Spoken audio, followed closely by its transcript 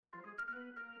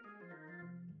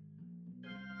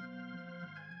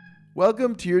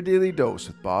Welcome to your Daily Dose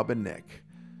with Bob and Nick.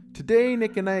 Today,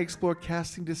 Nick and I explore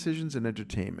casting decisions in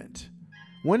entertainment.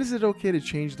 When is it okay to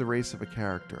change the race of a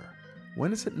character?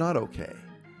 When is it not okay?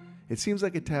 It seems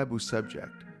like a taboo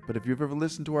subject, but if you've ever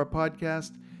listened to our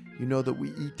podcast, you know that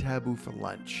we eat taboo for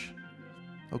lunch.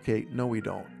 Okay, no we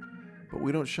don't. But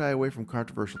we don't shy away from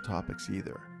controversial topics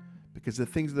either, because the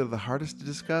things that are the hardest to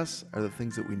discuss are the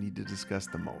things that we need to discuss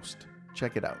the most.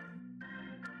 Check it out.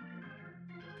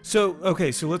 So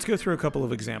let's go through a couple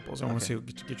of examples. I want to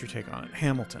get your take on it.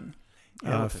 Hamilton,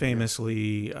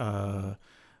 famously,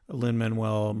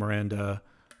 Lin-Manuel Miranda.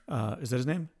 Is that his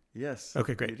name? Yes.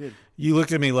 Okay, great. You did. You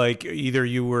looked at me like either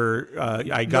you were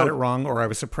I got it wrong or I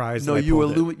was surprised. No, that I you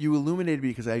pulled illuminated me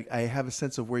because I have a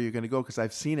sense of where you're going to go because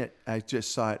I've seen it. I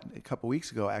just saw it a couple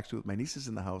weeks ago actually with my nieces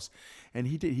in the house, and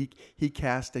he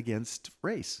cast against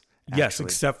race. Actually. Yes,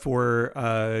 except for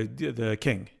the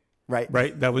king.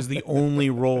 Right. That was the only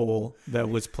role that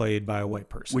was played by a white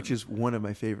person, which is one of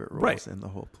my favorite roles in the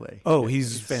whole play. Oh,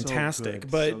 he's fantastic.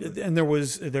 So good. And there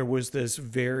was this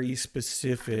very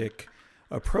specific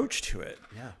approach to it.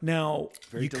 Yeah. Now,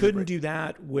 Very you deliberate. couldn't do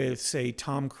that with, say,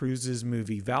 Tom Cruise's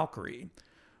movie Valkyrie,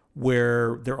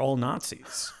 where they're all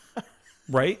Nazis.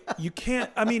 Right? You can't,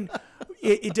 I mean,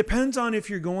 it depends on if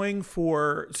you're going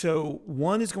for, so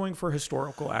one is going for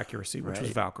historical accuracy, which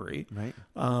was Valkyrie. Right.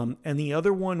 And the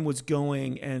other one was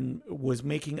going and was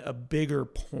making a bigger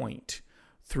point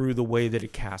through the way that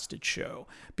it casted show,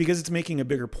 because it's making a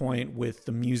bigger point with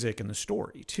the music and the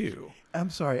story too. I'm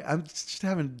sorry. I'm just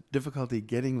having difficulty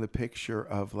getting the picture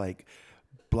of like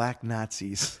black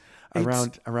Nazis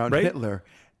around Hitler.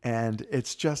 And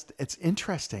it's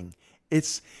interesting.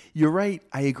 You're right.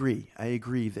 I agree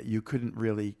that you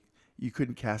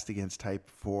couldn't cast against type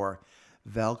for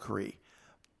Valkyrie,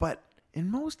 but in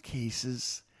most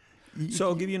cases. So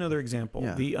I'll give you another example.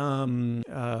 Yeah.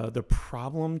 The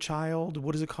Problem Child.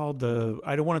 What is it called?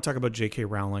 I don't want to talk about J.K.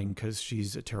 Rowling because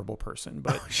she's a terrible person,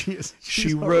 but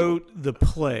she wrote the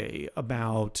play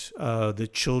about the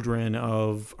children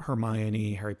of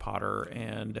Hermione, Harry Potter,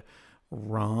 and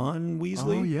Ron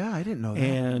Weasley. Oh yeah, I didn't know that.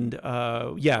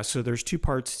 And so there's two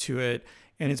parts to it,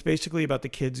 and it's basically about the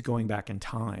kids going back in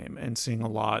time and seeing a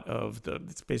lot of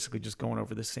it's basically just going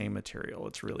over the same material.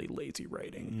 It's really lazy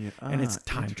writing, and it's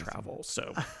time travel.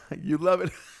 So you love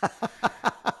it.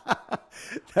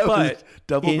 But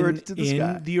double birds to the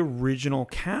sky. In the original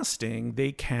casting,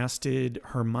 they casted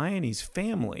Hermione's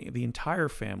family, the entire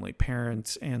family,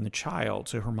 parents and the child.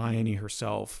 So Hermione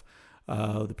herself,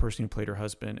 the person who played her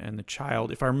husband, and the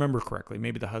child, if I remember correctly,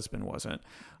 maybe the husband wasn't,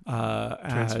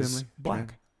 as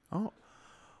black. Oh,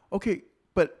 okay.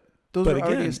 But those are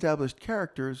already established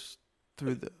characters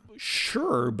through the...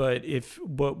 Sure, but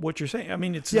what you're saying, I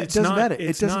mean, it doesn't not, matter.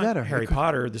 It's it doesn't not matter. Harry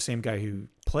Potter, the same guy who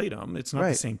played him. It's not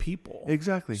the same people.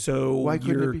 Exactly. So why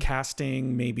you're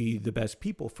casting maybe the best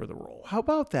people for the role. How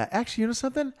about that? Actually, you know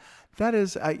something? That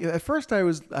is, at first I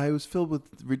was filled with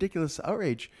ridiculous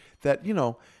outrage that,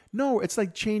 no, it's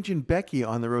like changing Becky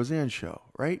on the Roseanne show,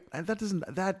 right? And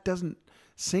that doesn't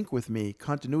sync with me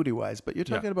continuity wise. But you're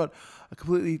talking about a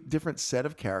completely different set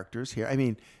of characters here. I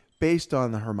mean, based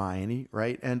on the Hermione,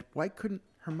 right? And why couldn't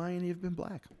Hermione have been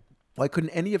black? Why couldn't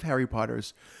any of Harry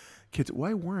Potter's kids?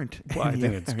 Why weren't? Well, I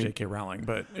think it's J.K. Rowling,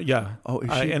 but yeah. Oh,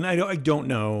 is she? I don't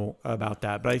know about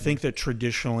that, but I think that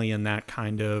traditionally in that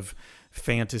kind of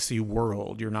fantasy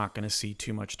world, you're not going to see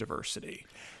too much diversity.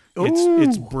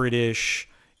 It's British.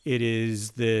 It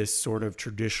is this sort of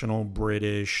traditional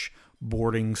British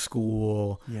boarding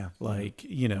school,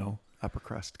 upper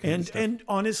crust. And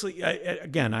honestly,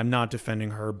 again, I'm not defending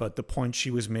her, but the point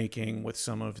she was making with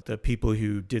some of the people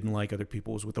who didn't like other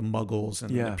people was with the Muggles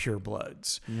and the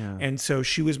purebloods. Yeah. And so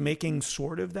she was making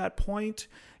sort of that point,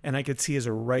 and I could see as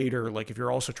a writer, like if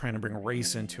you're also trying to bring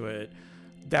race into it,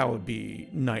 that would be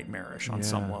nightmarish on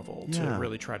some level to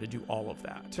really try to do all of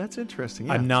that. That's interesting.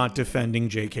 Yeah. I'm not defending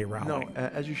J.K. Rowling. No,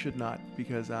 as you should not,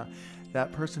 because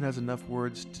that person has enough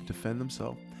words to defend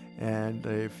themselves, and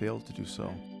they failed to do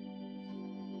so.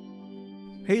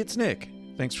 Hey, it's Nick.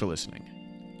 Thanks for listening.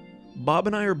 Bob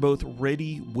and I are both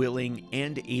ready, willing,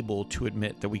 and able to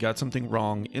admit that we got something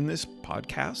wrong in this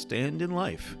podcast and in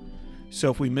life. So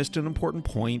if we missed an important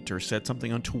point or said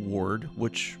something untoward,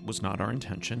 which was not our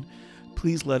intention,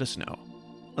 please let us know.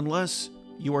 Unless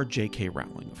you are J.K.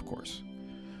 Rowling, of course.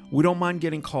 We don't mind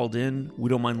getting called in, we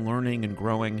don't mind learning and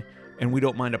growing, and we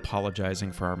don't mind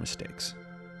apologizing for our mistakes.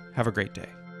 Have a great day.